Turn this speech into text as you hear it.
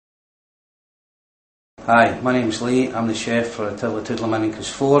Hi, my name's Lee. I'm the chef for Tillietudlem in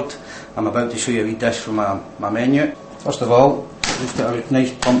Crossford. I'm about to show you a wee dish from my menu. First of all, just got a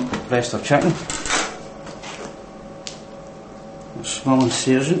nice plump breast of chicken. Small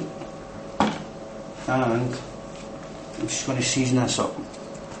incision. And I'm just going to season this up.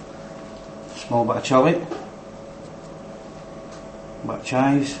 Small bit of chilli, a bit of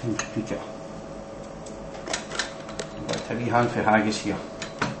chives and paprika. A wee handful of haggis here.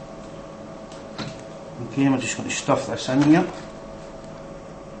 Okay, we're just going to stuff this in here.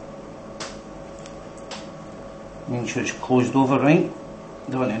 Make sure it's closed over right.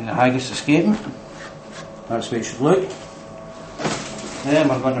 Don't want any haggis escaping. That's the way it should look. Then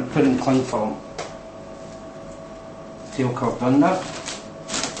we're going to put in cling film. Tail curved under.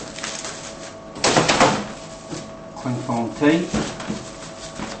 Cling film tight.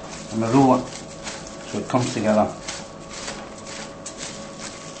 And we roll it so it comes together.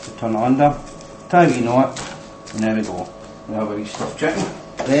 Turn it under. Tie a wee knot, and there we go. We have a wee stuffed chicken.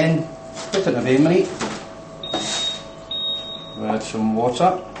 Then put it in a bain-marie. We add some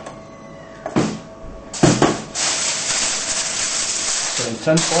water. Put in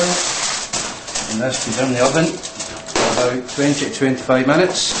tin foil, and this goes in the oven for about 20 to 25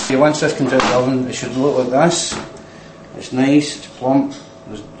 minutes. Once this comes out of the oven, it should look like this. It's nice, it's plump.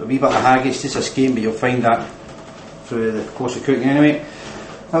 There's a wee bit of haggis just escaping, but you'll find that through the course of cooking anyway.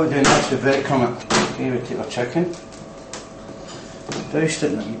 How we're doing next with breadcrumb it. Okay, we take our chicken, douse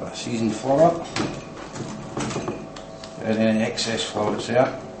it in a wee bit of seasoned flour, and any excess flour that's there.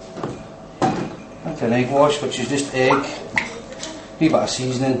 Like an egg wash, which is just egg, a wee bit of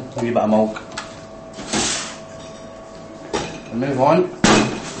seasoning, a wee bit of milk. And move on, and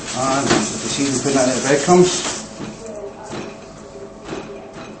with the seasoning, putting that in the breadcrumbs.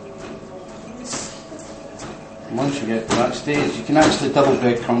 Once you get to that stage, you can actually double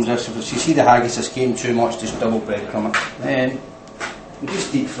breadcrumbs this. If you see the haggis escaping too much, just double breadcrumb it. Then you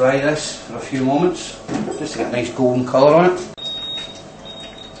just deep fry this for a few moments, just to get a nice golden colour on it.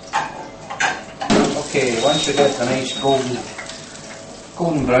 Okay, once you get a nice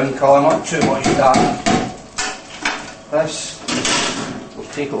golden brown colour, not too much dark, this, we'll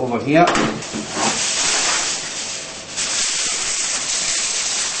take it over here.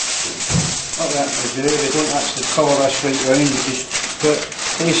 What we actually do, we don't actually colour this right round, we just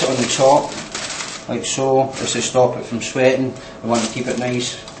place it on the top, like so, just to stop it from sweating. We want to keep it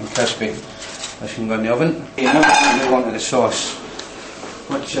nice and crispy. This can go in the oven. Okay, now we're going to move on to the sauce,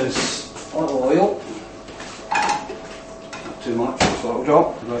 which is a little oil, not too much, just a little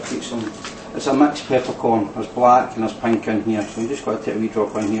drop. We're going to take some, it's a mixed peppercorn, there's black and there's pink in here, so you just got to take a wee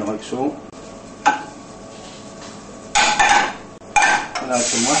drop in here like so. And add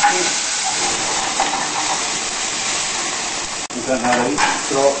some whisky. We're going to have a wee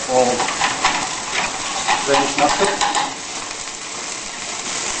drop of French mustard,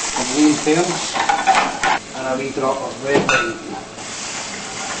 of green pears, and a wee drop of red wine.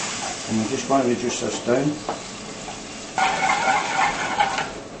 And we're just going to reduce this down.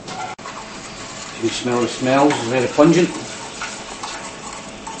 You can smell the smells, it's very pungent.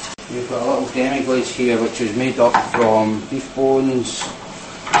 We've got a little demi-glaze here which is made up from beef bones,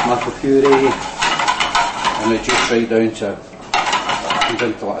 tomato puree, and reduced right down to it.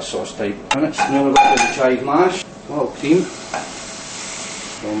 Into like a sauce type. And it's now a little bit of chive mash, a little cream,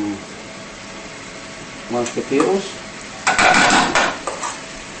 some mashed potatoes,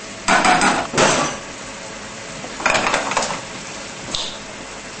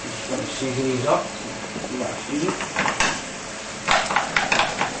 just going to season these up,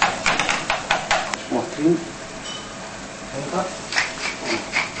 more cream, like that.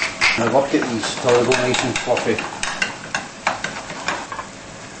 Now work at these till they go nice and fluffy.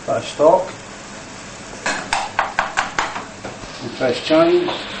 Bit of stock, and fresh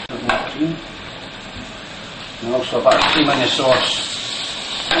chives, and more cream, and also a bit of cream in the sauce.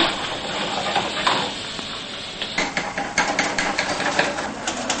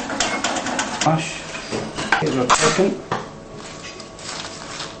 Mash, here's our chicken,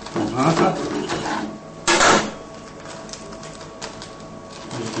 and half it.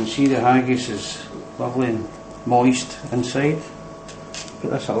 As you can see, the haggis is lovely and moist inside. Put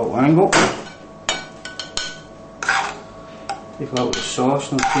this at a little angle. Take a little bit of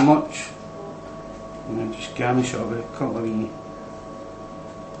sauce, not too much. And then just garnish it with a couple of wee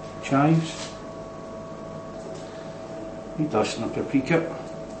chives. Wee dusting of paprika.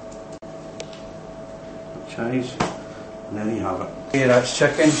 Chives. And there you have it. Okay, that's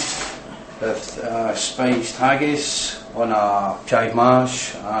chicken with spiced haggis on a chive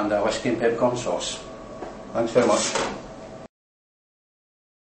mash and a whisky and peppercorn sauce. Thanks very much.